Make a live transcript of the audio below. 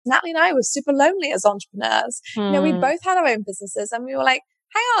Natalie and I were super lonely as entrepreneurs. We both had our own businesses and we were like,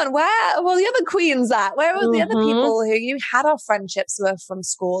 hang on, where were the other queens at? Where were the other people who you had our friendships with from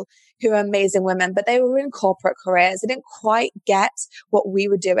school who are amazing women, but they were in corporate careers. They didn't quite get what we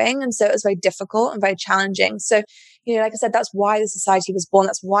were doing. And so it was very difficult and very challenging. So, like I said, that's why the society was born.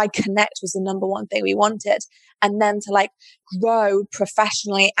 That's why Connect was the number one thing we wanted. And then to grow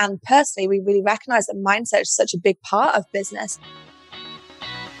professionally and personally, we really recognize that mindset is such a big part of business.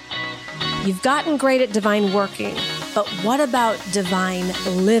 You've gotten great at divine working, but what about divine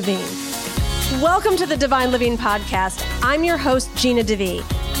living? Welcome to the Divine Living Podcast. I'm your host, Gina DeVee.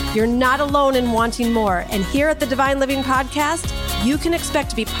 You're not alone in wanting more. And here at the Divine Living Podcast, you can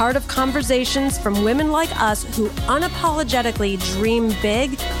expect to be part of conversations from women like us who unapologetically dream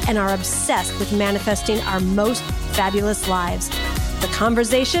big and are obsessed with manifesting our most fabulous lives. The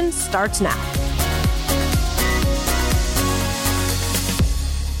conversation starts now.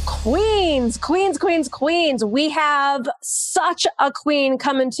 Queens. We have such a queen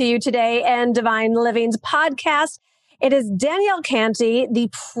coming to you today in Divine Living's podcast. It is Danielle Canty, the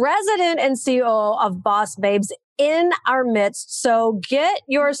president and CEO of BossBabes, in our midst. So get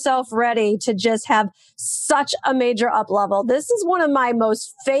yourself ready to just have such a major up level. This is one of my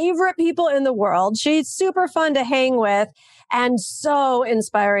most favorite people in the world. She's super fun to hang with and so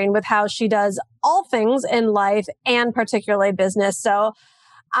inspiring with how she does all things in life and particularly business. So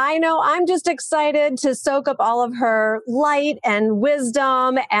I know I'm just excited to soak up all of her light and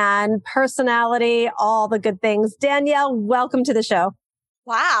wisdom and personality, all the good things. Danielle, welcome to the show.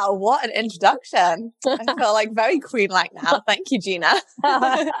 Wow, what an introduction. I feel very queen-like now. Thank you, Gina.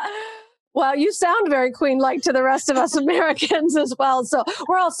 Well, you sound very queen-like to the rest of us Americans as well. So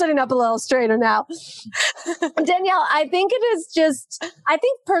we're all sitting up a little straighter now. Danielle, I think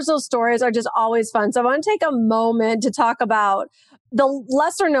personal stories are just always fun. So I want to take a moment to talk about the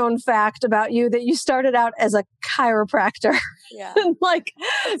lesser known fact about you that you started out as a chiropractor. Yeah.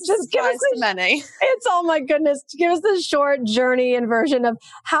 Just give us many. It's, oh my goodness. Give us the short journey and version of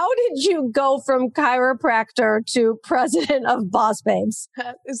how did you go from chiropractor to president of BossBabes?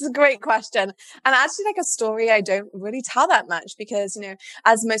 This is a great question. And actually a story I don't really tell that much because,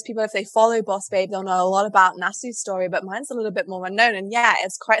 as most people, if they follow BossBabe, they'll know a lot about Nasi's story, but mine's a little bit more unknown. And yeah,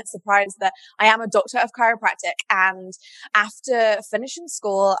 it's quite a surprise that I am a doctor of chiropractic. And after finishing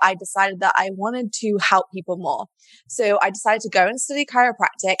school, I decided that I wanted to help people more. So I decided to go and study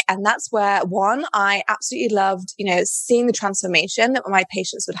chiropractic. And that's where, one, I absolutely loved, seeing the transformation that my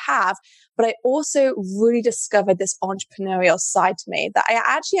patients would have. But I also really discovered this entrepreneurial side to me that I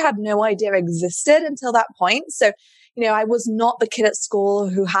actually had no idea existed until that point. So, I was not the kid at school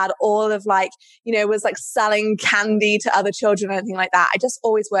who had all of was selling candy to other children or anything like that. I just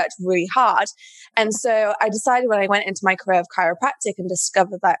always worked really hard. And so I decided when I went into my career of chiropractic and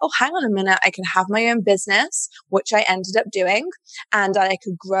discovered that, oh, hang on a minute, I can have my own business, which I ended up doing, and I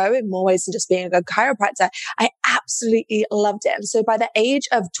could grow in more ways than just being a good chiropractor. I absolutely loved it. And so by the age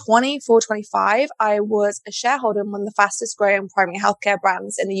of 24, 25, I was a shareholder in one of the fastest growing primary healthcare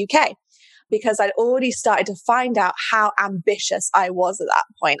brands in the UK. Because I'd already started to find out how ambitious I was at that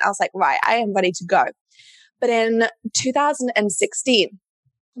point. I was like, right, I am ready to go. But in 2016,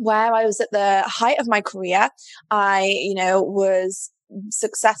 where I was at the height of my career, I, was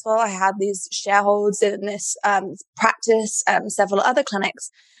successful. I had these shareholders in this practice, several other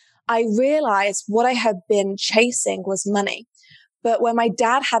clinics. I realized what I had been chasing was money. But when my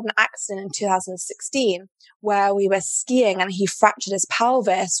dad had an accident in 2016, where we were skiing and he fractured his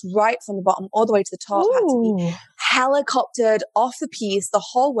pelvis right from the bottom all the way to the top, had to be helicoptered off the piece, the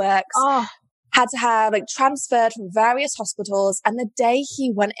whole works, had to have transferred from various hospitals. And the day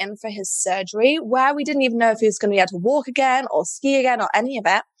he went in for his surgery, where we didn't even know if he was going to be able to walk again or ski again or any of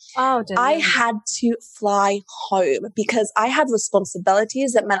it, I had to fly home because I had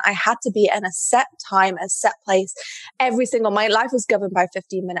responsibilities that meant I had to be in a set time, a set place my life was governed by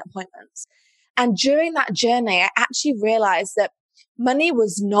 15-minute appointments. And during that journey, I actually realized that money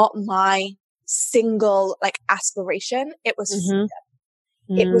was not my single aspiration. It was freedom.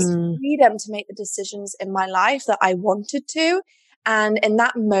 It was freedom to make the decisions in my life that I wanted to. And in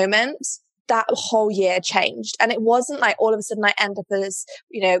that moment, that whole year changed. And it wasn't all of a sudden I end up as,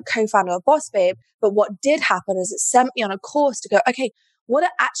 co-founder of BossBabe. But what did happen is it sent me on a course to go, okay, what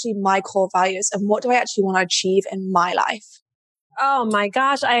are actually my core values and what do I actually want to achieve in my life? Oh my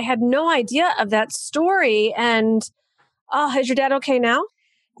gosh, I had no idea of that story. And is your dad okay now?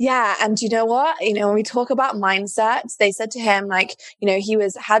 Yeah. And you know what? When we talk about mindsets, they said to him,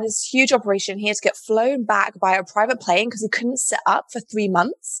 he had this huge operation. He had to get flown back by a private plane because he couldn't sit up for 3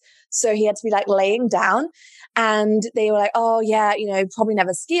 months. So he had to be like laying down, and they were like, oh yeah, probably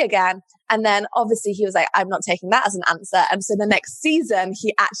never ski again. And then obviously he was like, I'm not taking that as an answer. And so the next season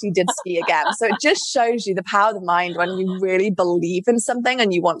he actually did ski again. So it just shows you the power of the mind when you really believe in something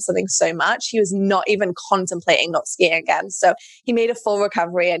and you want something so much. He was not even contemplating not skiing again. So he made a full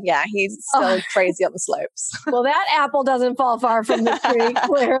recovery, and yeah, he's still crazy on the slopes. Well, that apple doesn't fall far from the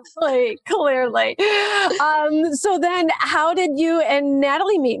tree, clearly. So then how did you and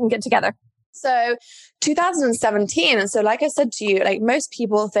Natalie meet and get together? So 2017. And so, like I said to you, like most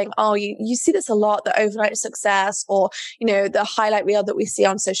people think, oh, you see this a lot, the overnight success or, the highlight reel that we see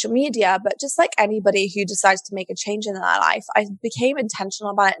on social media. But just like anybody who decides to make a change in their life, I became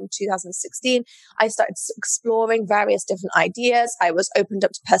intentional about it in 2016. I started exploring various different ideas. I was opened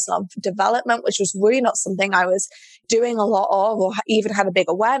up to personal development, which was really not something I was doing a lot of or even had a big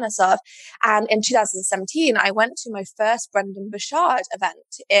awareness of. And in 2017, I went to my first Brendan Burchard event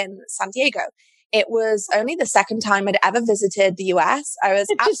in San Diego. It was only the second time I'd ever visited the US. It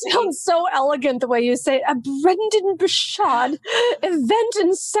just sounds so elegant the way you say it. A Brendan Burchard event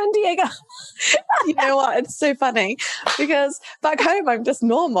in San Diego. You know what? It's so funny because back home I'm just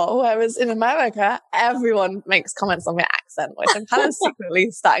normal, whereas in America everyone makes comments on my accent, which I'm kind of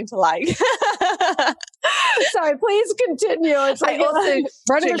secretly starting to like. Sorry, please continue. It's like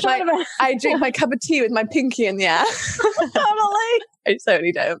I drink my cup of tea with my pinky in the air. Totally. I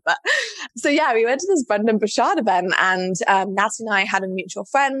totally don't. But so yeah, we went to this Brendan Burchard event, and Natty and I had a mutual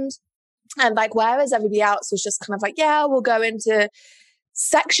friend, and like whereas everybody else was just kind of like, yeah, we'll go into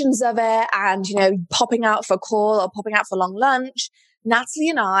sections of it and, popping out for a call or popping out for long lunch. Natalie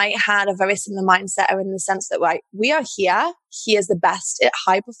and I had a very similar mindset in the sense that we are here. He is the best at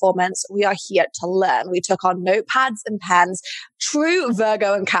high performance. We are here to learn. We took on notepads and pens, true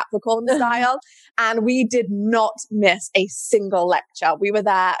Virgo and Capricorn style. And we did not miss a single lecture. We were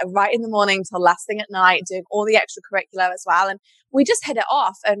there right in the morning till last thing at night, doing all the extracurricular as well. And we just hit it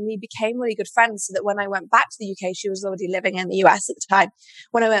off and we became really good friends so that when I went back to the UK, she was already living in the US at the time.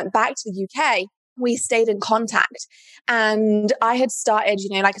 When I went back to the UK, we stayed in contact, and I had started,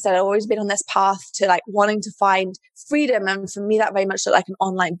 like I said, I'd always been on this path to like wanting to find freedom. And for me, that very much looked like an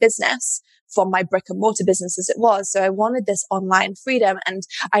online business from my brick and mortar business as it was. So I wanted this online freedom, and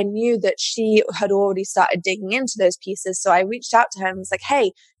I knew that she had already started digging into those pieces. So I reached out to her and was like,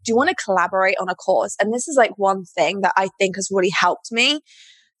 hey, do you want to collaborate on a course? And this is like one thing that I think has really helped me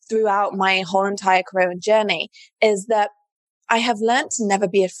throughout my whole entire career and journey is that I have learned to never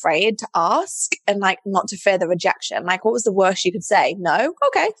be afraid to ask and like not to fear the rejection. Like, what was the worst you could say? No?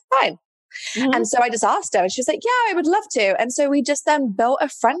 Okay, fine. Mm-hmm. And so I just asked her and she was like, yeah, I would love to. And so we just then built a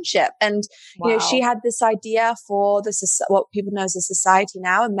friendship. And, she had this idea for what people know as a society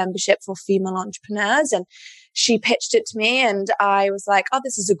now, a membership for female entrepreneurs. And she pitched it to me and I was like, oh,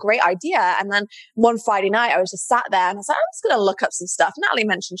 this is a great idea. And then one Friday night I was just sat there and I was like, I'm just going to look up some stuff. Natalie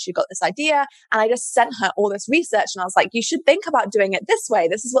mentioned she got this idea and I just sent her all this research and I was like, you should think about doing it this way.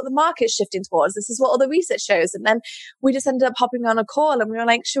 This is what the market's shifting towards. This is what all the research shows. And then we just ended up hopping on a call and we were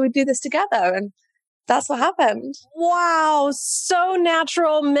like, should we do this together? And that's what happened. Wow. So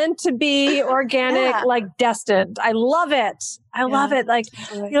natural, meant to be, organic, like destined. I love it. I love it. Like,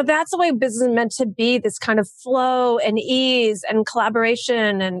 that's the way business is meant to be, this kind of flow and ease and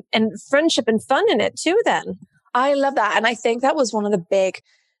collaboration and friendship and fun in it too then. I love that. And I think that was one of the big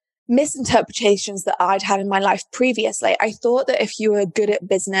misinterpretations that I'd had in my life previously. I thought that if you were good at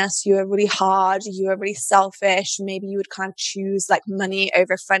business, you were really hard, you were really selfish, maybe you would kind of choose like money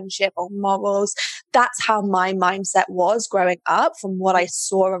over friendship or morals. That's how my mindset was growing up from what I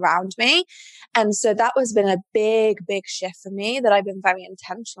saw around me. And so that has been a big, big shift for me that I've been very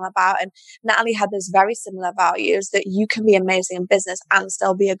intentional about. And Natalie had those very similar values that you can be amazing in business and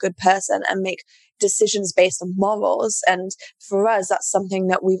still be a good person and make decisions based on morals. And for us, that's something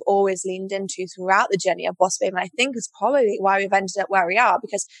that we've always leaned into throughout the journey of BossBabe. And I think is probably why we've ended up where we are,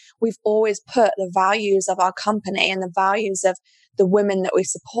 because we've always put the values of our company and the values of the women that we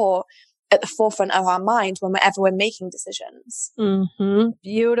support at the forefront of our mind whenever we're making decisions. Mm-hmm.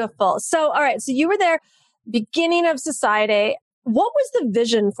 Beautiful. So, all right. So you were there, beginning of society. What was the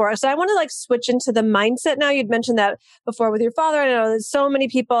vision for us? So I want to like switch into the mindset now. You'd mentioned that before with your father. I know that so many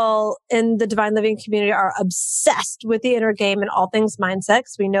people in the Divine Living community are obsessed with the inner game and all things mindset,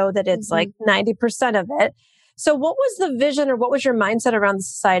 because we know that it's like 90% of it. So what was the vision or what was your mindset around the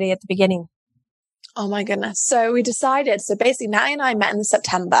society at the beginning? Oh my goodness. So we decided, so basically Natalie and I met in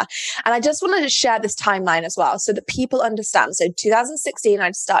September, and I just wanted to share this timeline as well so that people understand. So 2016,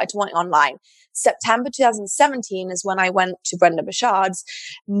 I started to want online. September 2017 is when I went to Brenda Bouchard's.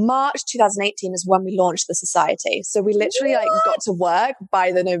 March 2018 is when we launched the society. So we literally got to work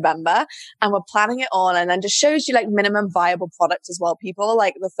by the November, and we're planning it all. And then just shows you minimum viable product as well, people.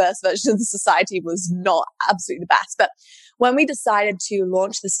 The first version of the society was not absolutely the best. But when we decided to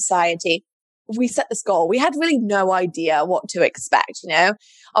launch the society, we set this goal. We had really no idea what to expect,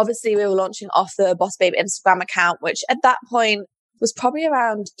 Obviously, we were launching off the BossBabe Instagram account, which at that point was probably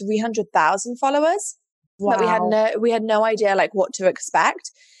around 300,000 followers. Wow. But we had no idea what to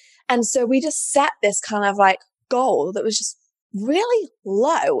expect. And so we just set this kind of goal that was just really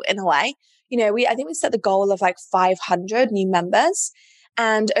low in a way. I think we set the goal of 500 new members.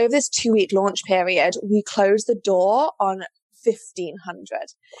 And over this 2-week launch period, we closed the door on 1,500.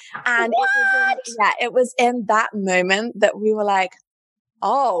 And it was in that moment that we were like,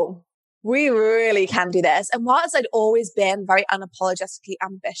 oh, we really can do this. And whilst I'd always been very unapologetically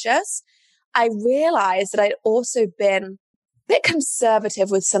ambitious, I realized that I'd also been a bit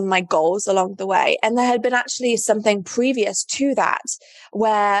conservative with some of my goals along the way. And there had been actually something previous to that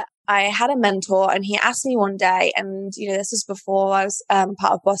where I had a mentor, and he asked me one day, and this was before I was part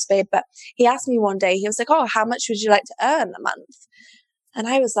of BossBabe, but he asked me one day, he was like, oh, how much would you like to earn a month? And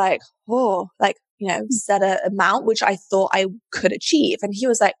I was like, set an amount which I thought I could achieve. And he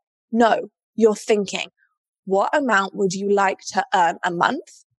was like, no, you're thinking, what amount would you like to earn a month?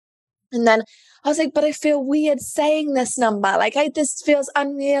 And then I was like, but I feel weird saying this number. This feels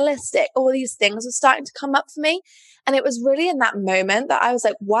unrealistic. All these things were starting to come up for me. And it was really in that moment that I was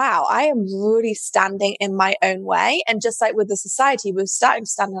like, wow, I am really standing in my own way. And just like with the society, we're starting to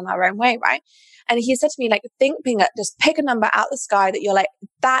stand in our own way, right? And he said to me, just pick a number out the sky that you're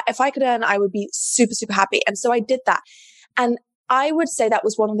that if I could earn, I would be super, super happy. And so I did that. And I would say that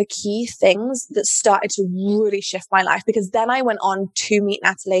was one of the key things that started to really shift my life, because then I went on to meet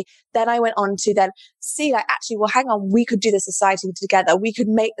Natalie. Then I went on to then see actually, well, hang on, we could do this society together. We could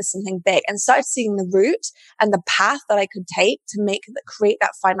make this something big, and started seeing the route and the path that I could take to create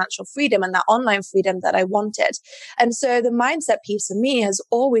that financial freedom and that online freedom that I wanted. And so the mindset piece for me has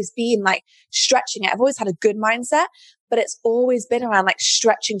always been stretching it. I've always had a good mindset, but it's always been around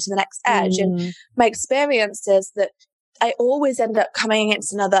stretching to the next edge. And my experience is that I always end up coming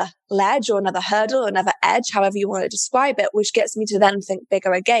against another ledge or another hurdle or another edge, however you want to describe it, which gets me to then think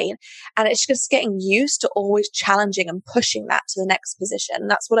bigger again. And it's just getting used to always challenging and pushing that to the next position.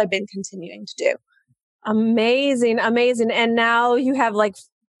 And that's what I've been continuing to do. Amazing, amazing. And now you have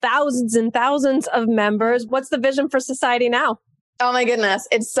thousands and thousands of members. What's the vision for society now? Oh my goodness.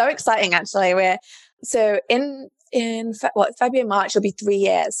 It's so exciting, actually. In February, March, it'll be 3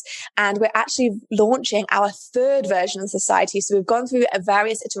 years. And we're actually launching our 3rd version of society. So we've gone through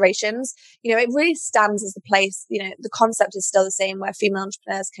various iterations. It really stands as the place, the concept is still the same, where female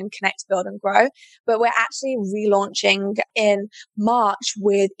entrepreneurs can connect, build, and grow. But we're actually relaunching in March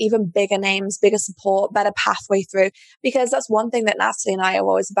with even bigger names, bigger support, better pathway through. Because that's one thing that Natalie and I are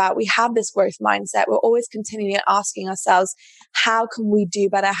always about. We have this growth mindset. We're always continually asking ourselves, how can we do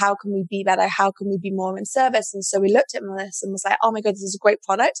better? How can we be better? How can we be more in service? And so we looked at this and was like, oh my God, this is a great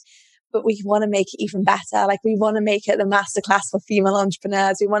product, but we want to make it even better. We want to make it the masterclass for female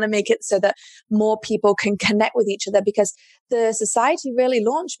entrepreneurs. We want to make it so that more people can connect with each other, because the society really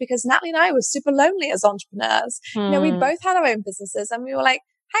launched because Natalie and I were super lonely as entrepreneurs. We both had our own businesses, and we were like,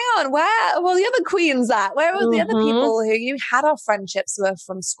 hang on, where are all the other queens at? Where are the other people who you had our friendships were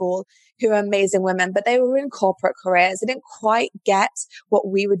from school, who are amazing women, but they were in corporate careers. They didn't quite get what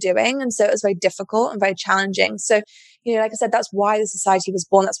we were doing. And so it was very difficult and very challenging. So, like I said, that's why the society was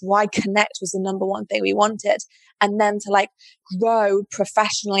born. That's why Connect was the number one thing we wanted. And then to grow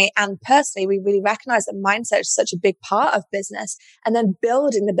professionally and personally, we really recognize that mindset is such a big part of business, and then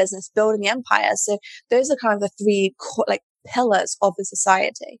building the business, building the empire. So those are kind of the 3 pillars of the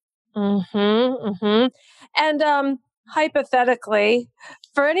society. And hypothetically,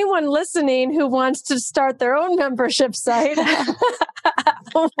 for anyone listening who wants to start their own membership site,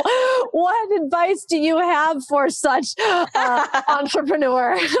 what advice do you have for such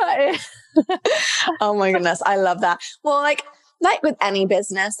entrepreneur? Oh my goodness, I love that. Well, like with any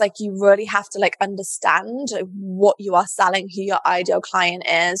business, you really have to understand what you are selling, who your ideal client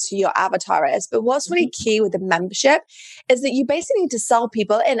is, who your avatar is. But what's really key with the membership is that you basically need to sell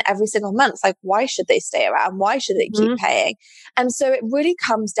people in every single month. Why should they stay around? Why should they keep paying? And so it really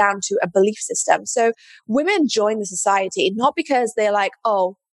comes down to a belief system. So women join the society not because they're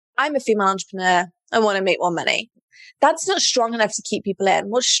oh, I'm a female entrepreneur, I want to make more money. that's not strong enough to keep people in.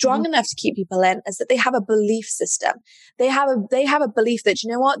 What's strong enough to keep people in is that they have a belief system. They have a belief that,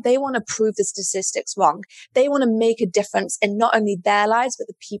 you know what, they want to prove the statistics wrong. They want to make a difference in not only their lives, but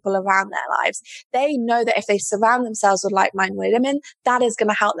the people around their lives. They know that if they surround themselves with like-minded women, that is going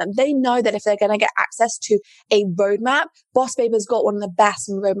to help them. They know that if they're going to get access to a roadmap, BossBabe has got one of the best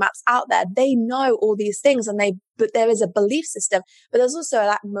roadmaps out there. They know all these things, but there is a belief system, but there's also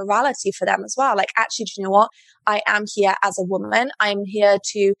that morality for them as well. Like, actually, do you know what? I am here as a woman. I'm here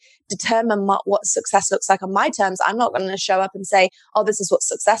to determine what success looks like on my terms. I'm not going to show up and say, oh, this is what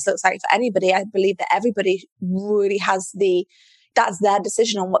success looks like for anybody. I believe that everybody really has that's their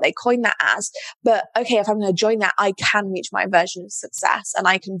decision on what they coin that as. But okay, if I'm going to join that, I can reach my version of success and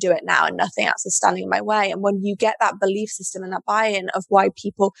I can do it now and nothing else is standing in my way. And when you get that belief system and that buy-in of why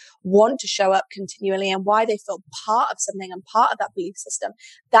people want to show up continually and why they feel part of something and part of that belief system,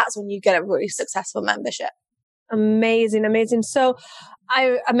 that's when you get a really successful membership. Amazing, amazing. So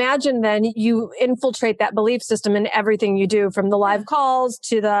I imagine then you infiltrate that belief system in everything you do, from the live calls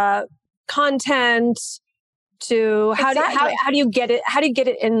to the content to how do you get it? How do you get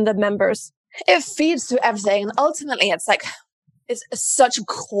it in the members? It feeds through everything. And ultimately it's such a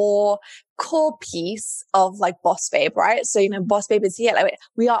core piece of like BossBabe, right? So, BossBabe is here. Like,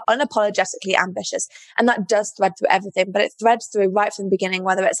 we are unapologetically ambitious, and that does thread through everything, but it threads through right from the beginning,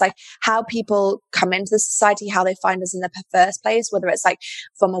 whether it's like how people come into the society, how they find us in the first place, whether it's like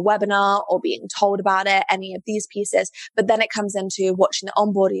from a webinar or being told about it, any of these pieces. But then it comes into watching the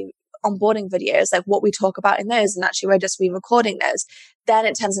onboarding videos, like what we talk about in those, and actually we're just re-recording those. Then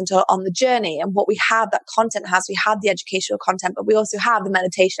it turns into on the journey, and what we have, that content has, we have the educational content, but we also have the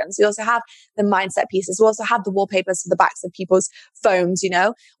meditations, we also have the mindset pieces, we also have the wallpapers for the backs of people's phones.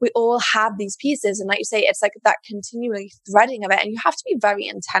 We all have these pieces, and like you say, it's like that continually threading of it, and you have to be very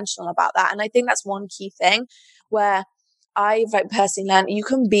intentional about that. And I think that's one key thing where I've personally learned, you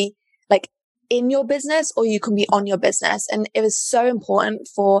can be like in your business or you can be on your business. And it was so important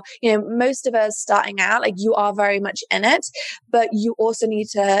for, most of us starting out, like, you are very much in it, but you also need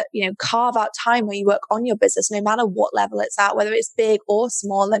to, carve out time where you work on your business, no matter what level it's at, whether it's big or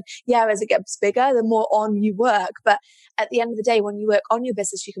small. And as it gets bigger, the more on you work. But at the end of the day, when you work on your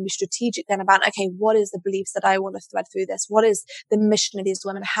business, you can be strategic then about, okay, what is the beliefs that I want to thread through this? What is the mission of these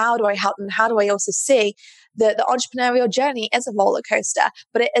women? How do I help them? How do I also see that the entrepreneurial journey is a roller coaster,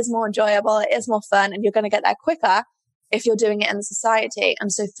 but it is more enjoyable, it is more fun, and you're going to get there quicker if you're doing it in society.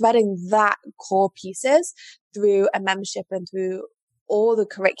 And so threading that core pieces through a membership and through all the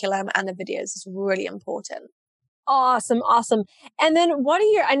curriculum and the videos is really important. Awesome. Awesome. And then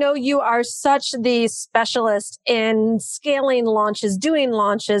I know you are such the specialist in scaling launches, doing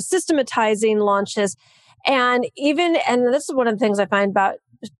launches, systematizing launches. And this is one of the things I find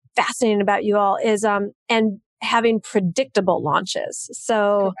fascinating about you all is, and having predictable launches.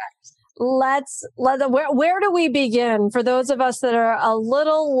 So where do we begin for those of us that are a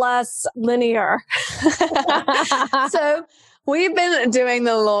little less linear? So we've been doing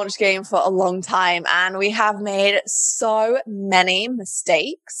the launch game for a long time, and we have made so many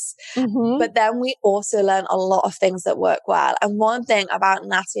mistakes, but then we also learn a lot of things that work well. And one thing about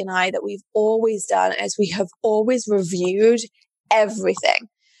Natty and I that we've always done is we have always reviewed everything.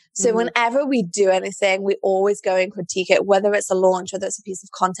 So whenever we do anything, we always go and critique it, whether it's a launch, whether it's a piece of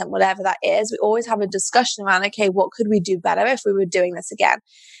content, whatever that is. We always have a discussion around, okay, what could we do better if we were doing this again?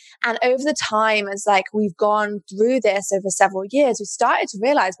 And over the time, as like we've gone through this over several years, we started to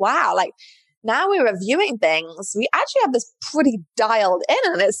realize, wow, like now we're reviewing things, we actually have this pretty dialed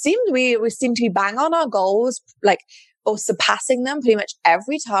in, and it seemed we seem to be bang on our goals, like, or surpassing them pretty much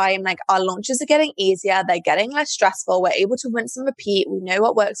every time. Like, our launches are getting easier, they're getting less stressful, we're able to rinse and repeat, we know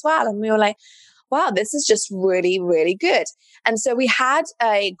what works well. And we were like, wow, this is just really, really good. And so we had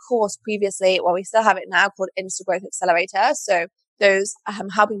a course previously, well, we still have it now, called Insta Growth Accelerator. So those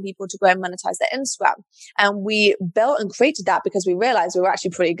helping people to grow and monetize their Instagram. And we built and created that because we realized we were actually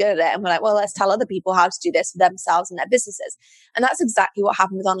pretty good at it. And we're like, well, let's tell other people how to do this for themselves and their businesses. And that's exactly what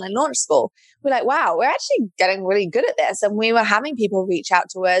happened with Online Launch School. We're like, wow, we're actually getting really good at this. And we were having people reach out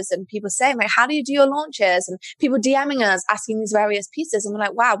to us and people saying, like, how do you do your launches? And people DMing us, asking these various pieces. And we're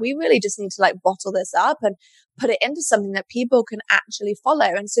like, wow, we really just need to like bottle this up and put it into something that people can actually follow.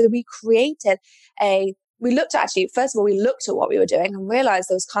 And so we created we looked at what we were doing and realized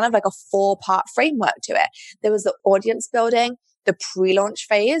there was kind of like a 4-part framework to it. There was the audience building, the pre-launch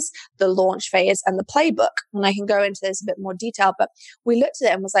phase, the launch phase, and the playbook. And I can go into this a bit more detail, but we looked at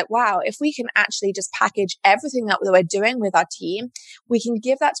it and was like, wow, if we can actually just package everything that we're doing with our team, we can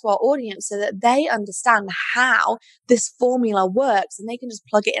give that to our audience so that they understand how this formula works and they can just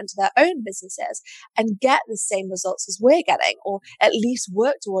plug it into their own businesses and get the same results as we're getting, or at least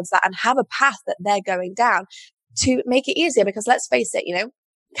work towards that and have a path that they're going down to make it easier. Because let's face it,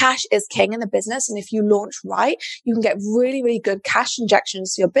 cash is king in the business. And if you launch right, you can get really, really good cash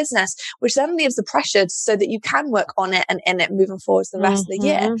injections to your business, which then leaves the pressure so that you can work on it and in it moving forward the rest of the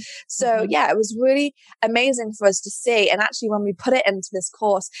year. So yeah, it was really amazing for us to see. And actually, when we put it into this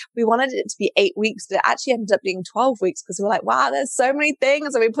course, we wanted it to be 8 weeks, but it actually ended up being 12 weeks because we were like, wow, there's so many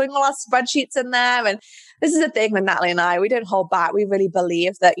things. And we're putting all our spreadsheets in there. And this is the thing with Natalie and I, we don't hold back. We really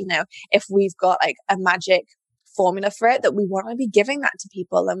believe that, if we've got like a magic formula for it, that we want to be giving that to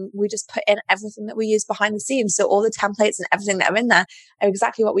people, and we just put in everything that we use behind the scenes. So all the templates and everything that are in there are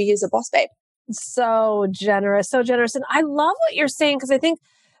exactly what we use at BossBabe. So generous, so generous. And I love what you're saying, because I think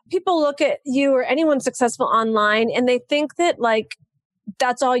people look at you or anyone successful online and they think that like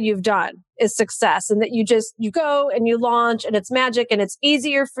that's all you've done is success, and that you go and you launch and it's magic and it's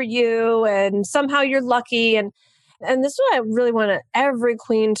easier for you and somehow you're lucky. And this is what I really want every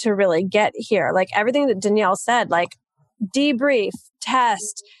queen to really get here. Like everything that Danielle said, like debrief,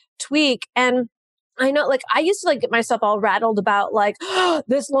 test, tweak. And I know, like, I used to like get myself all rattled about like, oh,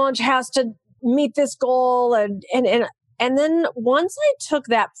 this launch has to meet this goal. And then once I took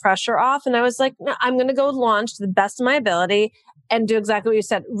that pressure off and I was like, no, I'm going to go launch to the best of my ability and do exactly what you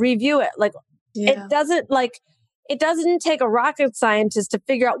said, review it. Like it doesn't take a rocket scientist to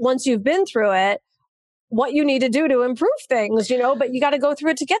figure out once you've been through it, what you need to do to improve things, but you got to go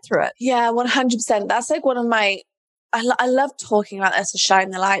through it to get through it. Yeah, 100%. That's like one of my, I love talking about this to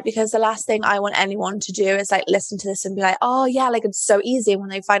shine the light, because the last thing I want anyone to do is like listen to this and be like, oh yeah, like it's so easy. When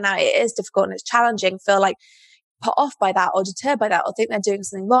they find out it is difficult and it's challenging, feel like put off by that or deterred by that or think they're doing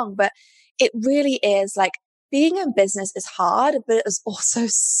something wrong. But it really is like, being in business is hard, but it is also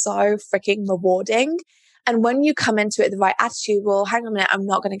so freaking rewarding. And when you come into it with the right attitude, well, hang on a minute, I'm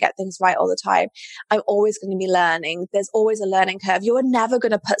not going to get things right all the time. I'm always going to be learning. There's always a learning curve. You're never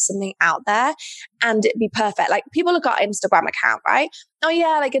going to put something out there and it be perfect. Like people look at our Instagram account, right? Oh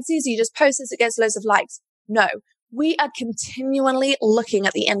yeah, like it's easy. You just post this, it gets loads of likes. No. We are continually looking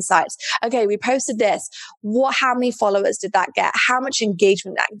at the insights. Okay, we posted this. How many followers did that get? How much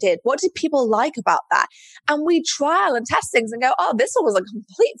engagement that did? What did people like about that? And we trial and test things and go, oh, this one was a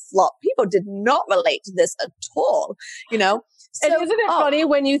complete flop. People did not relate to this at all, So, and isn't it funny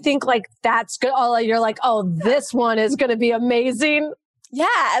when you think like that's good? Oh, you're like, oh, this one is going to be amazing.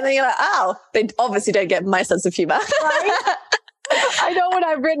 Yeah. And then you're like, oh, they obviously don't get my sense of humor. Right? I know when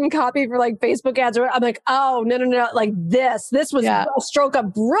I've written copy for like Facebook ads, I'm like, oh, no. Like this was a stroke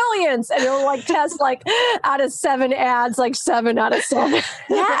of brilliance. And it'll like test like out of 7 ads, like 7 out of 7.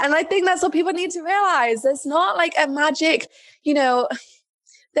 Yeah. And I think that's what people need to realize. There's not like a magic,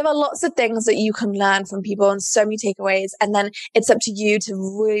 there are lots of things that you can learn from people and so many takeaways. And then it's up to you to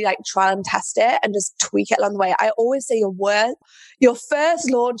really like try and test it and just tweak it along the way. I always say your first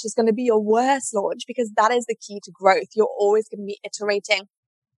launch is going to be your worst launch, because that is the key to growth. You're always going to be iterating,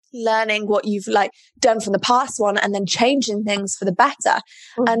 learning what you've like done from the past one and then changing things for the better.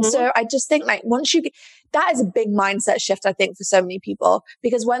 And so I just think like that is a big mindset shift, I think, for so many people,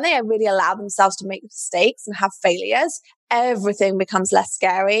 because when they really allow themselves to make mistakes and have failures, everything becomes less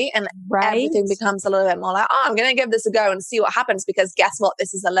scary and everything becomes a little bit more like, oh, I'm going to give this a go and see what happens, because guess what?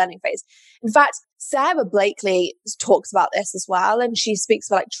 This is a learning phase. In fact, Sarah Blakely talks about this as well. And she speaks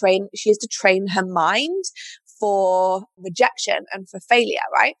about like she has to train her mind for rejection and for failure,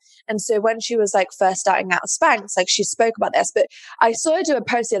 right? And so when she was like first starting out as Spanx, like she spoke about this, but I saw her do a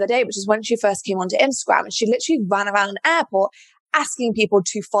post the other day, which is when she first came onto Instagram, and she literally ran around an airport asking people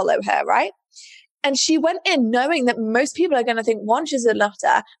to follow her, right? And she went in knowing that most people are going to think, one, she's a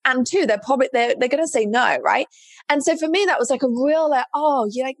nutter, and two, they're going to say no, right? And so for me, that was like a real like, oh,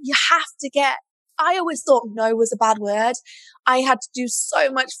 you have to get. I always thought no was a bad word. I had to do so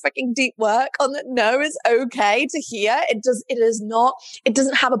much freaking deep work on that no is okay to hear. It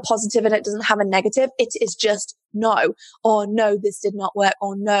doesn't have a positive and it doesn't have a negative. It is just no, or no, this did not work,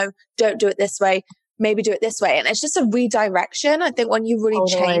 or no, don't do it this way. Maybe do it this way. And it's just a redirection. I think when you really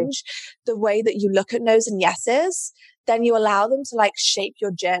change the way that you look at no's and yeses, then you allow them to like shape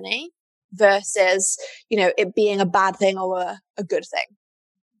your journey versus, it being a bad thing or a good thing.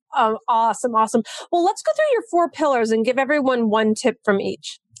 Awesome. Well, let's go through your 4 pillars and give everyone one tip from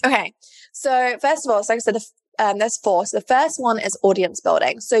each. Okay. So first of all, like I said, there's 4. So the first one is audience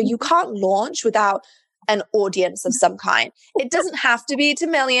building. So you can't launch without an audience of some kind. It doesn't have to be to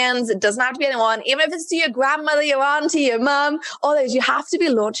millions. It doesn't have to be anyone. Even if it's to your grandmother, your auntie, your mom, all those, you have to be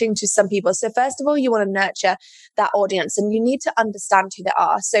launching to some people. So first of all, you want to nurture that audience and you need to understand who they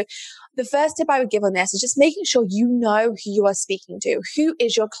are. So the first tip I would give on this is just making sure you know who you are speaking to. Who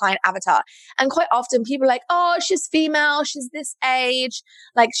is your client avatar? And quite often people are like, oh, she's female. She's this age.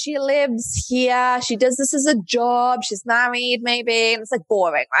 Like she lives here. She does this as a job. She's married maybe. And it's like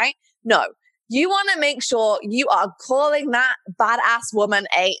boring, right? No. You want to make sure you are calling that badass woman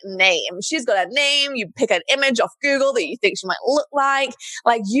a name. She's got a name. You pick an image off Google that you think she might look like.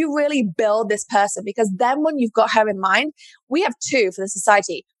 Like you really build this person, because then when you've got her in mind, we have two for the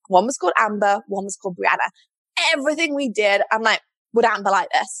society. One was called Amber. One was called Brianna. Everything we did, I'm like, would Amber like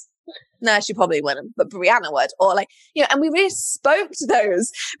this? No, she probably wouldn't, but Brianna would. Or like, and we really spoke to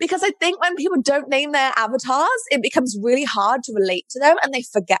those, because I think when people don't name their avatars, it becomes really hard to relate to them and they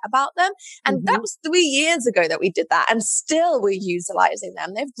forget about them. And that was 3 years ago that we did that. And still we're utilizing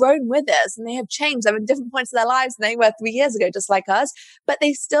them. They've grown with us and they have changed. They're in different points of their lives than they were 3 years ago, just like us, but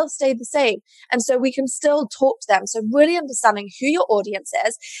they still stayed the same. And so we can still talk to them. So really understanding who your audience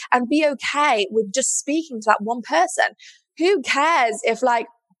is and be okay with just speaking to that one person. Who cares if like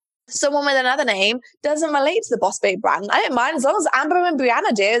someone with another name doesn't relate to the BossBabe brand? I don't mind, as long as Amber and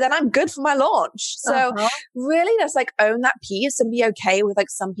Brianna do, then I'm good for my launch. So really just like own that piece and be okay with like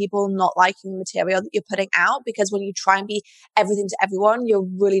some people not liking the material that you're putting out, because when you try and be everything to everyone, you're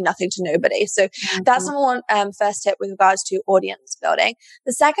really nothing to nobody. So that's number one, first tip with regards to audience building.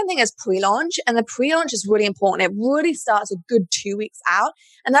 The second thing is pre-launch, and the pre-launch is really important. It really starts a good 2 weeks out,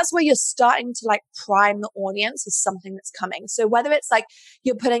 and that's where you're starting to like prime the audience with something that's coming. So whether it's like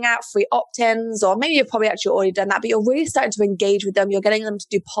you're putting out free opt-ins, or maybe you've probably actually already done that, but you're really starting to engage with them. You're getting them to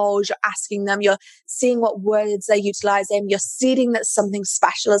do polls. You're asking them. You're seeing what words they're utilizing. You're seeding that something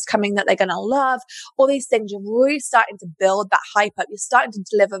special is coming that they're going to love. All these things, you're really starting to build that hype up. You're starting to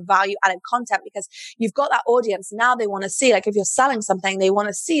deliver value-added content because you've got that audience. Now they want to see, like if you're selling something, they want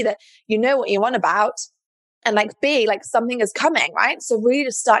to see that you know what you want about. And like B, like something is coming, right? So really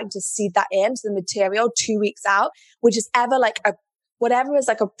just starting to seed that into the material 2 weeks out, which is ever like whatever is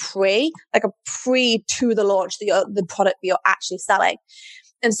like a pre to the launch, the product that you're actually selling.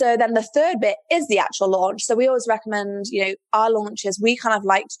 And so then the third bit is the actual launch. So we always recommend, our launches, we kind of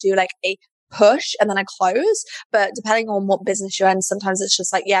like to do like a push and then a close, but depending on what business you're in, sometimes it's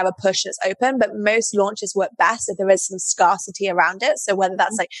just like, yeah, a push and it's open, but most launches work best if there is some scarcity around it. So whether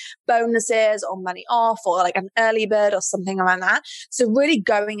that's like bonuses or money off or like an early bird or something around that. So really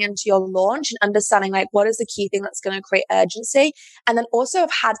going into your launch and understanding like what is the key thing that's going to create urgency. And then also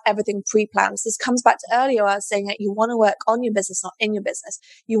have had everything pre-planned. So this comes back to earlier, I was saying that you want to work on your business, not in your business.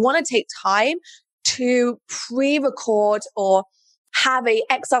 You want to take time to pre-record or have a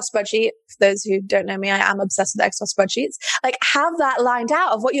Excel spreadsheet. For those who don't know me, I am obsessed with Excel spreadsheets. Like have that lined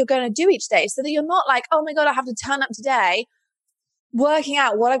out of what you're going to do each day so that you're not like, oh my God, I have to turn up today working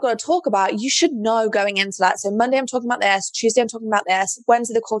out what I've got to talk about. You should know going into that. So Monday, I'm talking about this. Tuesday, I'm talking about this.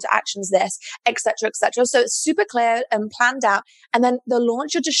 Wednesday, the call to action is this, et cetera, et cetera. So it's super clear and planned out. And then the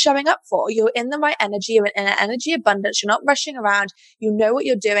launch you're just showing up for, you're in the right energy. You're in an energy abundance. You're not rushing around. You know what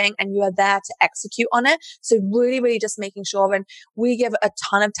you're doing and you are there to execute on it. So really, really just making sure. And we give a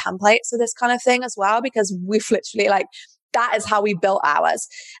ton of templates for this kind of thing as well, because we've literally like, that is how we built ours.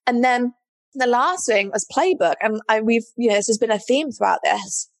 And then the last thing was playbook. And we've, this has been a theme throughout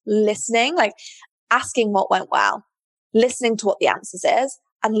this, listening, like asking what went well, listening to what the answers is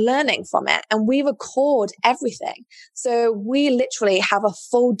and learning from it. And we record everything. So we literally have a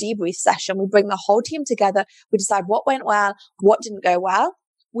full debrief session. We bring the whole team together. We decide what went well, what didn't go well.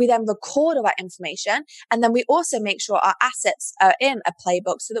 We then record all that information. And then we also make sure our assets are in a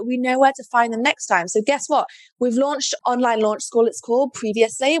playbook so that we know where to find them next time. So guess what? We've launched Online Launch School, it's called,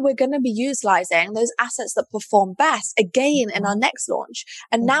 previously. We're going to be utilizing those assets that perform best again in our next launch.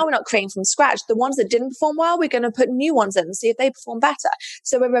 And now we're not creating from scratch. The ones that didn't perform well, we're going to put new ones in and see if they perform better.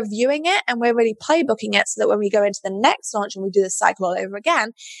 So we're reviewing it and we're really playbooking it so that when we go into the next launch and we do this cycle all over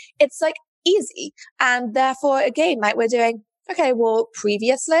again, it's like easy. And therefore, again, like we're doing, okay, well,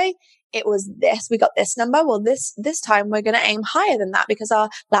 previously it was this, we got this number. Well, this time we're going to aim higher than that because our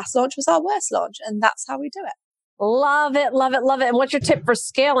last launch was our worst launch. And that's how we do it. Love it, love it, love it. And what's your tip for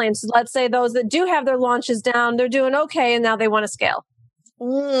scaling? So let's say those that do have their launches down, they're doing okay, and now they want to scale.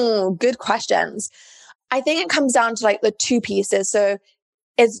 Good questions. I think it comes down to like the two pieces. So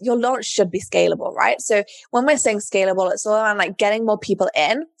is your launch should be scalable, right? So when we're saying scalable, it's all around like getting more people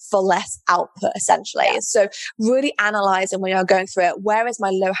in for less output, essentially. Yeah. So really analyzing when you're going through it, where is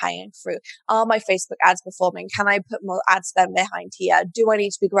my low hanging fruit? Are my Facebook ads performing? Can I put more ad spend behind here? Do I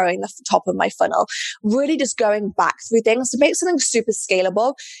need to be growing the top of my funnel? Really just going back through things to make something super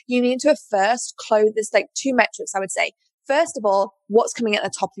scalable. You need to first close this like 2 metrics, I would say. First of all, what's coming at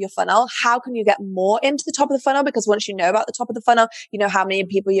the top of your funnel? How can you get more into the top of the funnel? Because once you know about the top of the funnel, you know how many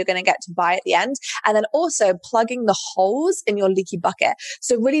people you're going to get to buy at the end. And then also plugging the holes in your leaky bucket.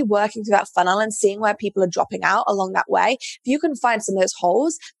 So really working through that funnel and seeing where people are dropping out along that way. If you can find some of those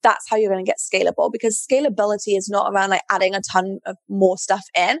holes, that's how you're going to get scalable, because scalability is not around like adding a ton of more stuff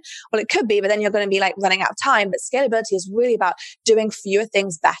in. Well, it could be, but then you're going to be like running out of time. But scalability is really about doing fewer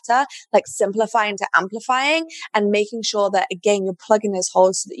things better, like simplifying to amplifying and making sure that, again, you're plugging those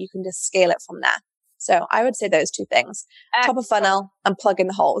holes so that you can just scale it from there. So I would say those 2 things, top of funnel and plug in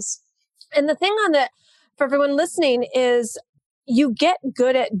the holes. And the thing on that for everyone listening is you get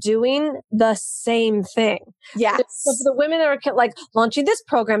good at doing the same thing. Yes. So for the women that are like launching this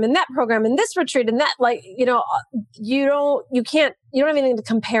program and that program and this retreat and that, like, you don't have anything to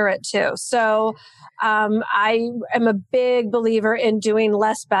compare it to. So I am a big believer in doing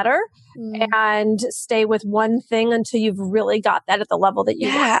less better and stay with one thing until you've really got that at the level that you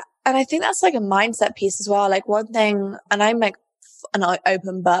want. And I think that's like a mindset piece as well. Like one thing, and I'm like an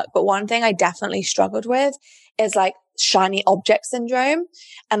open book, but one thing I definitely struggled with is like shiny object syndrome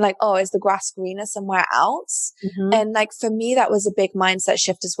and like, oh, is the grass greener somewhere else? Mm-hmm. And like for me, that was a big mindset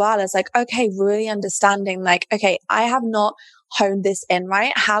shift as well. It's like, okay, really understanding like, okay, I have not honed this in,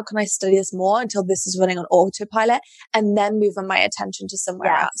 right? How can I study this more until this is running on autopilot and then move on my attention to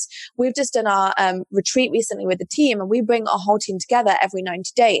somewhere else? We've just done our retreat recently with the team, and we bring our whole team together every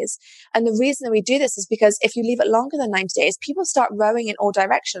 90 days. And the reason that we do this is because if you leave it longer than 90 days, people start rowing in all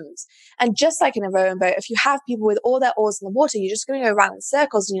directions. And just like in a rowing boat, if you have people with all their oars in the water, you're just going to go around in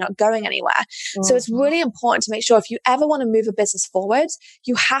circles and you're not going anywhere. Mm-hmm. So it's really important to make sure if you ever want to move a business forward,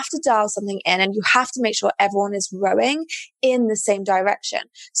 you have to dial something in and you have to make sure everyone is rowing in the same direction.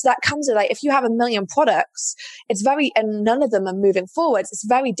 So that comes with like, if you have 1 million products, and none of them are moving forwards, it's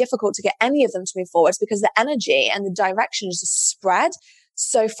very difficult to get any of them to move forwards because the energy and the direction is just spread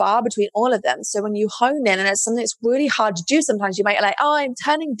so far between all of them. So when you hone in, and it's something that's really hard to do, sometimes you might be like, oh, I'm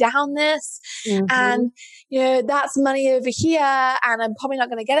turning down this and that's money over here and I'm probably not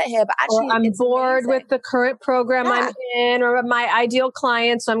going to get it here, but actually or I'm bored with the current program I'm in or my ideal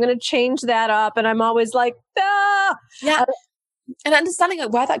client, so I'm going to change that up. And I'm always like, and understanding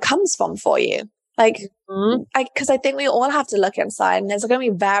like where that comes from for you. Like, because I think we all have to look inside, and there's going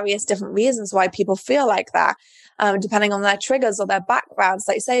to be various different reasons why people feel like that, depending on their triggers or their backgrounds,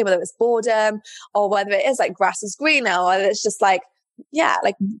 like say, whether it's boredom or whether it is like grass is greener, or whether it's just like,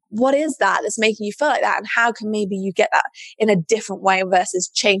 like what is that that's making you feel like that? And how can maybe you get that in a different way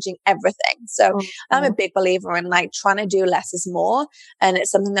versus changing everything? So I'm a big believer in like trying to do less is more. And it's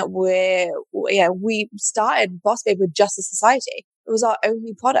something that we started BossBabe with just a society. It was our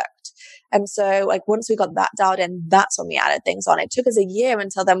only product. And so like once we got that dialed in, that's when we added things on. It took us a year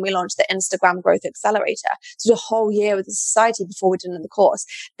until then we launched the Instagram Growth Accelerator. So a whole year with the society before we did another course.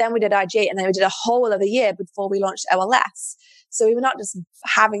 Then we did IG, and then we did a whole other year before we launched OLS. So we were not just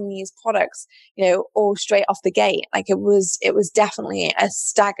having these products, all straight off the gate. Like it was definitely a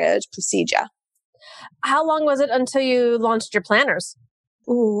staggered procedure. How long was it until you launched your planners?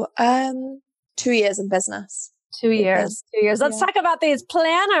 2 years in business. 2 years. 2 years. Let's talk about these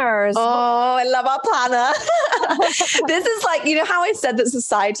planners. Oh, I love our planner. This is like, how I said that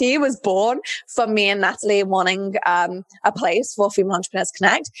society was born from me and Natalie wanting a place for Female Entrepreneurs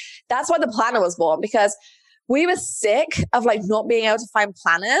Connect. That's why the planner was born, because we were sick of like not being able to find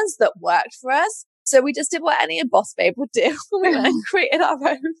planners that worked for us. So we just did what any BossBabe would do. We went and created our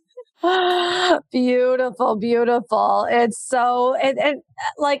own. Beautiful, beautiful. It's so, and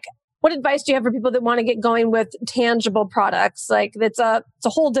like, what advice do you have for people that want to get going with tangible products? Like it's a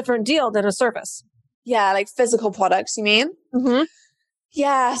whole different deal than a service. Yeah, like physical products, you mean? Mm-hmm.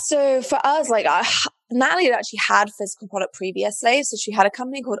 Yeah. So for us, like Natalie had actually had physical product previously. So she had a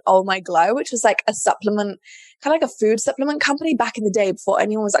company called Oh My Glow, which was like a supplement, kind of like a food supplement company back in the day before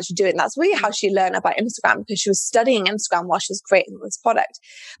anyone was actually doing it. That's really how she learned about Instagram, because she was studying Instagram while she was creating this product.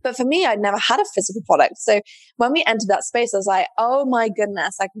 But for me, I'd never had a physical product. So when we entered that space, I was like, oh my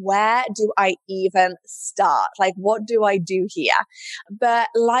goodness, like where do I even start? Like what do I do here? But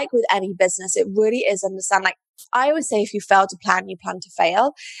like with any business, it really is understand like I always say if you fail to plan, you plan to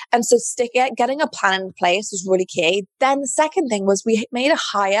fail. And so getting a plan in place was really key. Then the second thing was we made a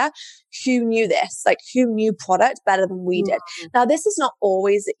hire who knew this, like who knew product better than we did. Now, this is not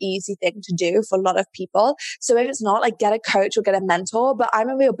always the easy thing to do for a lot of people. So if it's not, like, get a coach or get a mentor, but I'm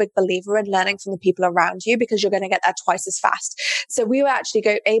a real big believer in learning from the people around you because you're going to get there twice as fast. So we were actually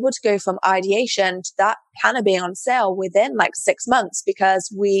able to go from ideation to that planner being on sale within like 6 months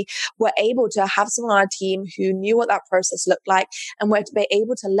because we were able to have someone on our team who knew what that process looked like and were to be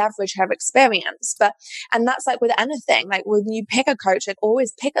able to leverage her experience. And that's like with anything, like when you pick a coach, like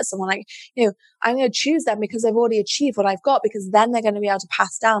always pick at someone like, I'm going to choose them because they've already achieved what I've got, because then they're going to be able to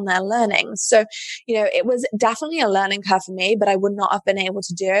pass down their learning. So, it was definitely a learning curve for me, but I would not have been able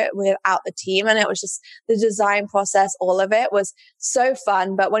to do it without the team. And it was just the design process, all of it was so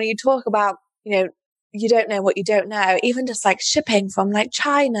fun. But when you talk about, you don't know what you don't know, even just like shipping from like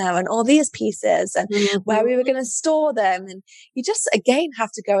China and all these pieces and where we were going to store them. And you just, again,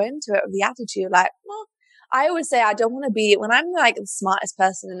 have to go into it with the attitude like, well, I always say I don't want to be, when I'm like the smartest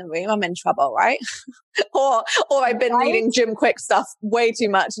person in the room, I'm in trouble, right? or I've been reading Jim Quick stuff way too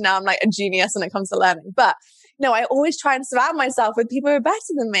much. Now I'm like a genius when it comes to learning. But no, I always try and surround myself with people who are better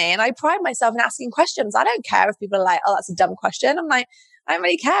than me. And I pride myself in asking questions. I don't care if people are like, oh, that's a dumb question. I'm like, I don't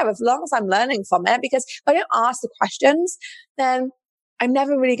really care as long as I'm learning from it, because if I don't ask the questions, then I'm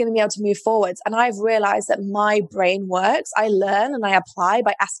never really going to be able to move forwards. And I've realized that my brain works. I learn and I apply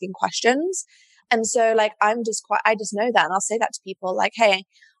by asking questions. And so like, I just know that. And I'll say that to people like, hey,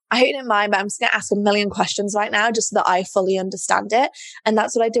 I hope you don't mind, but I'm just going to ask a million questions right now just so that I fully understand it. And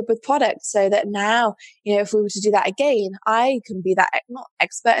that's what I did with product. So that now, if we were to do that again, I can be that not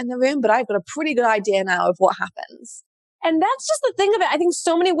expert in the room, but I've got a pretty good idea now of what happens. And that's just the thing of it. I think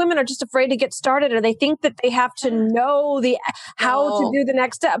so many women are just afraid to get started, or they think that they have to know how to do the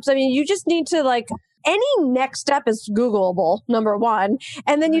next steps. I mean, you just need to any next step is Googleable, number one.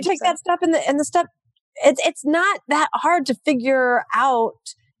 And then you take that step and the step, it's not that hard to figure out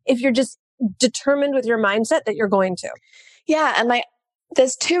if you're just determined with your mindset that you're going to. Yeah. And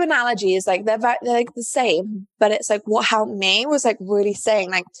there's two analogies, they're like the same, but it's like what helped me was like really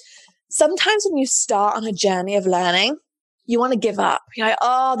saying sometimes when you start on a journey of learning, you want to give up. You're like,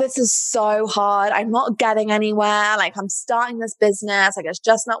 oh, this is so hard. I'm not getting anywhere. Like I'm starting this business. Like it's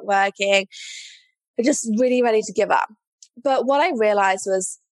just not working. I'm just really ready to give up. But what I realized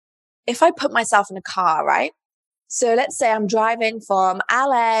was if I put myself in a car, right? So let's say I'm driving from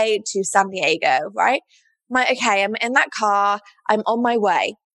LA to San Diego, right? I'm in that car. I'm on my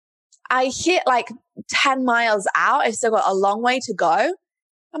way. I hit 10 miles out. I've still got a long way to go.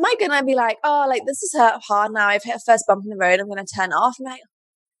 Am I going to be like, oh, this is hard now. I've hit a first bump in the road. I'm going to turn off. I'm like,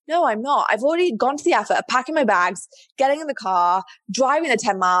 no, I'm not. I've already gone to the effort of packing my bags, getting in the car, driving the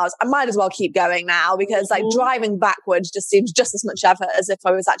 10 miles. I might as well keep going now because driving backwards just seems just as much effort as if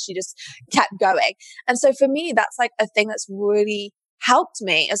I was actually just kept going. And so for me, that's a thing that's really helped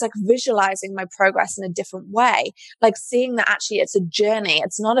me. It's visualizing my progress in a different way, seeing that actually it's a journey.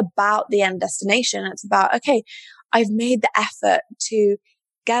 It's not about the end destination. It's about, okay, I've made the effort to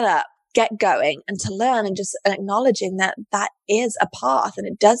get up, get going, and to learn, and just acknowledging that is a path and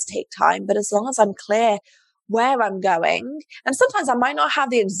it does take time. But as long as I'm clear where I'm going, and sometimes I might not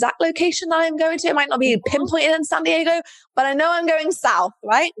have the exact location that I'm going to, it might not be pinpointed in San Diego, but I know I'm going south,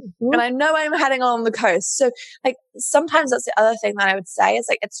 right? And I know I'm heading along the coast. So sometimes that's the other thing that I would say is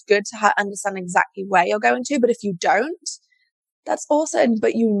it's good to understand exactly where you're going to, but if you don't, that's also,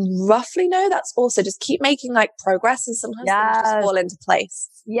 but you roughly know, that's also just keep making progress, and sometimes things just fall into place.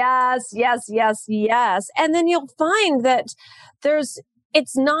 Yes. And then you'll find that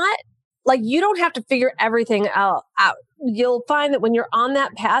it's not you don't have to figure everything out. You'll find that when you're on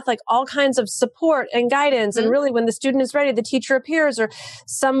that path, all kinds of support and guidance, and really when the student is ready, the teacher appears or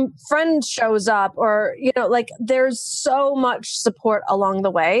some friend shows up, or, there's so much support along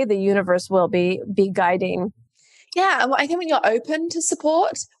the way. The universe will be guiding. Yeah. And I think when you're open to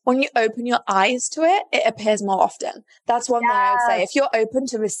support, when you open your eyes to it, it appears more often. That's one thing I would say. If you're open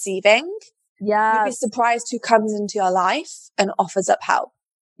to receiving, you'd be surprised who comes into your life and offers up help.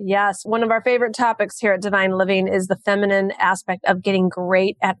 Yes. One of our favorite topics here at Divine Living is the feminine aspect of getting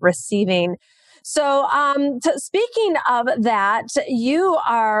great at receiving. So, speaking of that, you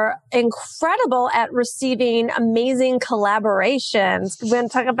are incredible at receiving amazing collaborations. We're going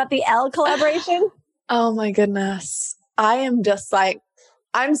to talk about the L collaboration. Oh my goodness. I am just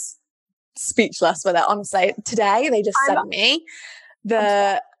I'm speechless with it, honestly. Today, they just sent me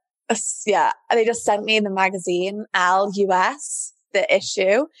they just sent me the magazine, L US. the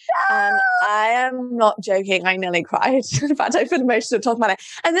issue. And I am not joking. I nearly cried. In fact, I feel emotional talking about it.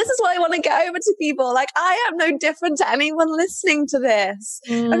 And this is what I want to get over to people. Like, I am no different to anyone listening to this.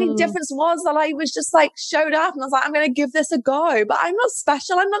 Only difference was that I was just like showed up and I was like, I'm going to give this a go. But I'm not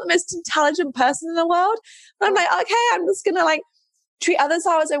special. I'm not the most intelligent person in the world. But I'm like, okay, I'm just going to like treat others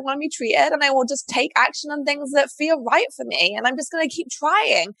how I want to be treated. And I will just take action on things that feel right for me. And I'm just going to keep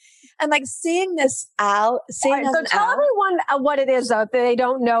trying. And like seeing this Al, seeing right, so tell everyone what it is though, if they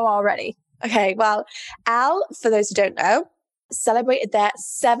don't know already. Okay, well, Al, for those who don't know, celebrated their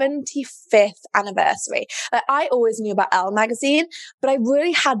 75th anniversary. Like, I always knew about Elle magazine, but I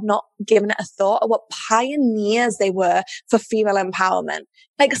really had not given it a thought of what pioneers they were for female empowerment.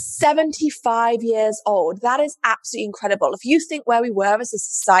 Like 75 years old. That is absolutely incredible. If you think where we were as a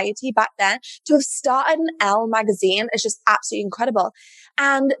society back then, to have started an Elle magazine is just absolutely incredible.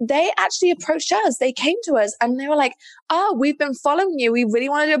 And they actually approached us. They came to us and they were like, oh, we've been following you. We really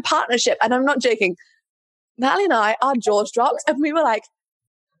want to do a partnership. And I'm not joking. Natalie and I, our jaws dropped and we were like,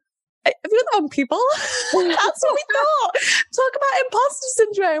 have you got the wrong people? That's what we thought. Talk about imposter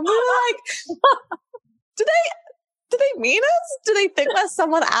syndrome. We were like, do they mean us? Do they think we're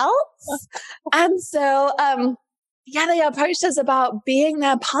someone else? And so, yeah, they approached us about being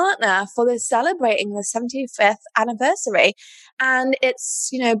their partner for this celebrating the 75th anniversary. And it's,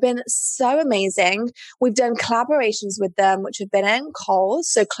 been so amazing. We've done collaborations with them, which have been in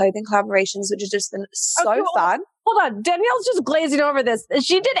Kohl's. So clothing collaborations, which has just been so fun. Hold on. Danielle's just glazing over this.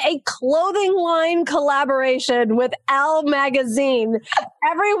 She did a clothing line collaboration with Elle magazine.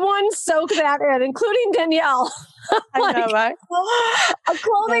 Everyone soaked that in, including Danielle. I know, right? A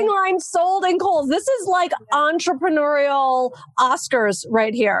clothing line sold in Kohl's. This is like entrepreneurial Oscars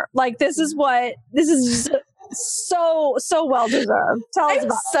right here. Like, this is so well deserved. Tell us about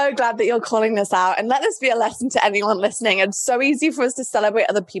it. I'm so glad that you're calling this out, and let this be a lesson to anyone listening. It's so easy for us to celebrate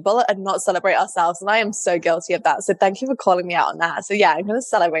other people and not celebrate ourselves. And I am so guilty of that. So thank you for calling me out on that. So yeah, I'm going to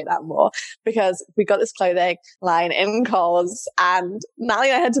celebrate that more because we got this clothing line in Kohl's and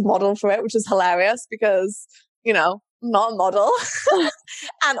Natalie and I had to model for it, which is hilarious because, not a model.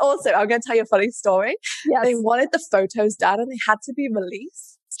 And also, I'm going to tell you a funny story. Yes. They wanted the photos done and they had to be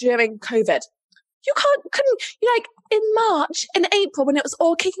released during COVID. You couldn't, like in March and April when it was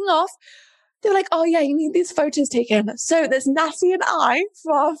all kicking off, they were like, oh yeah, you need these photos taken. So there's Natty and I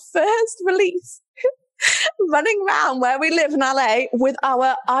for our first release running around where we live in LA with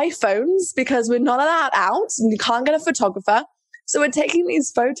our iPhones because we're not allowed out and you can't get a photographer. So we're taking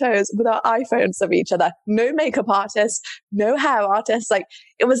these photos with our iPhones of each other. No makeup artist, no hair artist. Like,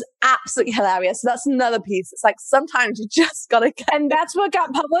 it was absolutely hilarious. So that's another piece. It's like, sometimes you just got to get... And that's what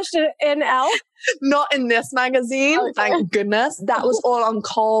got published in Elle? Not in this magazine. Okay. Thank goodness. That was all on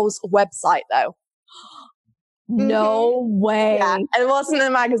Kohl's website, though. No way. Yeah, it wasn't in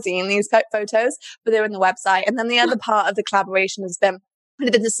the magazine, these photos, but they were in the website. And then the other part of the collaboration has been, we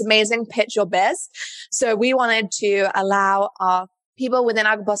did this amazing Pitch Your Biz. So we wanted to allow our people within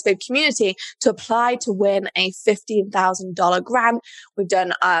our BossBabe community to apply to win a $15,000 grant. We've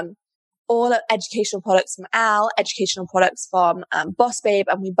done all educational products from Al, educational products from BossBabe,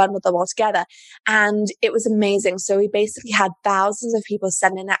 and we bundled them all together. And it was amazing. So we basically had thousands of people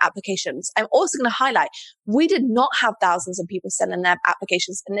send in their applications. I'm also going to highlight, we did not have thousands of people send in their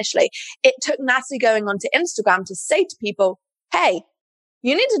applications initially. It took Natalie going onto Instagram to say to people, hey,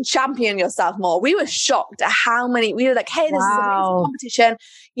 you need to champion yourself more. We were shocked at how many, we were like, hey, this is an amazing competition.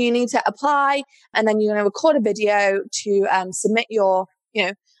 You need to apply. And then you're going to record a video to submit your,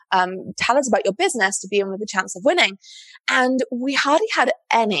 tell us about your business to be in with a chance of winning. And we hardly had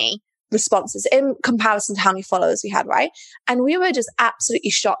any responses in comparison to how many followers we had, right? And we were just absolutely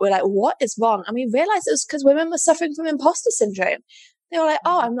shocked. We're like, what is wrong? And we realized it was because women were suffering from imposter syndrome. They were like,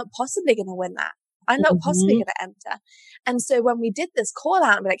 oh, I'm not possibly going to win that. I'm not possibly going to enter. And so when we did this call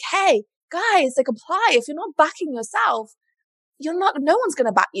out and be like, hey, guys, like, apply. If you're not backing yourself, no one's going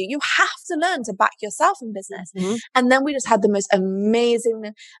to back you. You have to learn to back yourself in business. And then we just had the most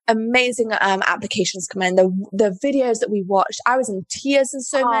amazing applications come in. The videos that we watched, I was in tears in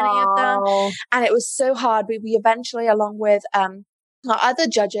so many of them. And it was so hard. We eventually, along with, our other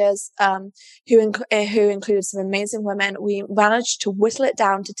judges, who included some amazing women, we managed to whittle it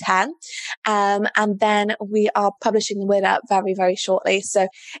down to 10. And then we are publishing the winner very, very shortly. So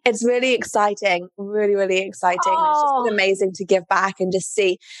it's really exciting, really, really exciting. It's just been amazing to give back and just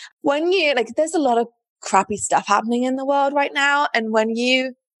see when there's a lot of crappy stuff happening in the world right now. And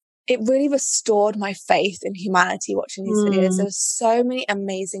it really restored my faith in humanity watching these videos. There were so many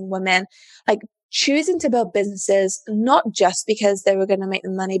amazing women, like choosing to build businesses, not just because they were going to make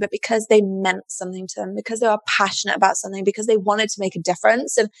them money, but because they meant something to them, because they were passionate about something, because they wanted to make a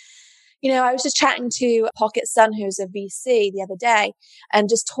difference. And I was just chatting to Pocket Sun, who's a VC, the other day, and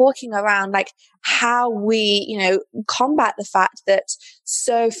just talking around like how we, combat the fact that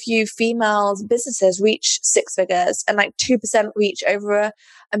so few female businesses reach six figures and like 2% reach over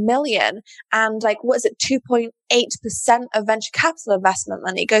a million. And like, what is it? 2.8% of venture capital investment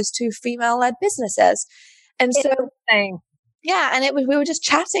money goes to female-led businesses. And so, yeah, and we were just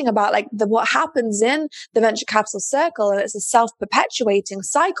chatting about like what happens in the venture capital circle, and it's a self-perpetuating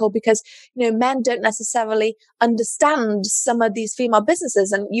cycle because men don't necessarily understand some of these female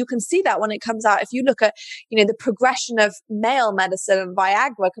businesses, and you can see that when it comes out. If you look at the progression of male medicine and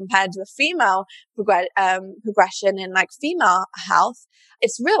Viagra compared to the female progression in like female health,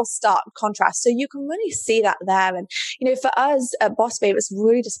 it's real stark contrast. So you can really see that there. And, for us at BossBabe, it's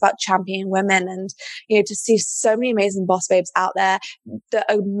really just about championing women and, to see so many amazing boss babes out there that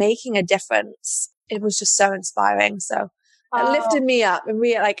are making a difference. It was just so inspiring. So it lifted me up and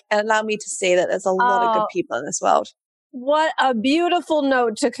really allowed me to see that there's a lot of good people in this world. What a beautiful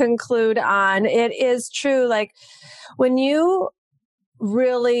note to conclude on. It is true. Like when you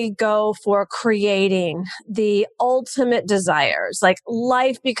really go for creating the ultimate desires, like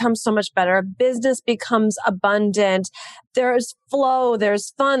life becomes so much better. Business becomes abundant. There's flow,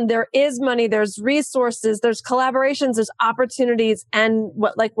 there's fun, there is money, there's resources, there's collaborations, there's opportunities. And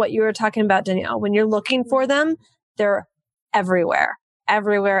what you were talking about, Danielle, when you're looking for them, they're everywhere.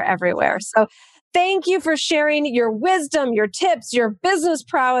 So thank you for sharing your wisdom, your tips, your business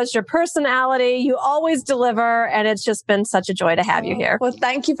prowess, your personality. You always deliver, and it's just been such a joy to have you here. Well,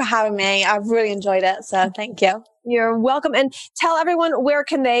 thank you for having me. I've really enjoyed it. So thank you. You're welcome. And tell everyone, where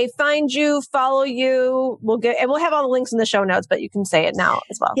can they find you, follow you? We'll have all the links in the show notes, but you can say it now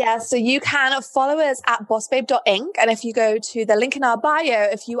as well. Yeah. So you can follow us at bossbabe.inc. And if you go to the link in our bio,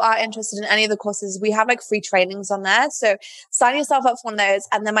 if you are interested in any of the courses, we have like free trainings on there. So sign yourself up for one of those.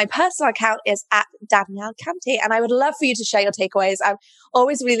 And then my personal account is at Danielle Canty. And I would love for you to share your takeaways. I'm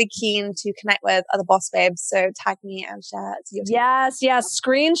always really keen to connect with other boss babes. So tag me and share your takeaways. Yes.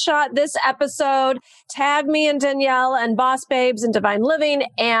 Screenshot this episode, tag me and Danielle and Boss Babes and Divine Living,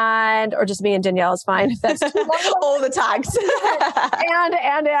 or just me and Danielle is fine. If that's too long. All the tags. and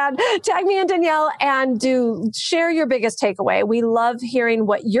tag me and Danielle and share your biggest takeaway. We love hearing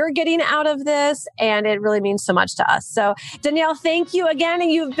what you're getting out of this, and it really means so much to us. So Danielle, thank you again.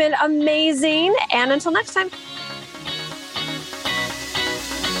 And you've been amazing. And until next time.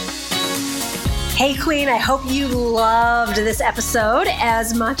 Hey, Queen, I hope you loved this episode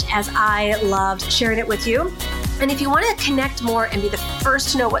as much as I loved sharing it with you. And if you want to connect more and be the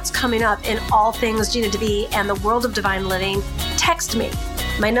first to know what's coming up in all things Gina DeVee and the world of divine living, text me.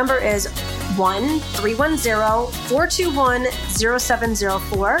 My number is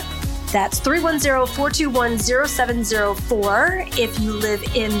 1-310-421-0704. That's 310-421-0704 if you live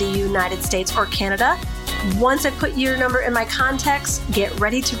in the United States or Canada. Once I put your number in my contacts, get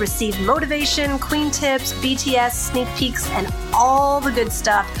ready to receive motivation, queen tips, BTS, sneak peeks, and all the good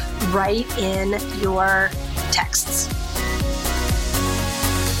stuff right in your texts.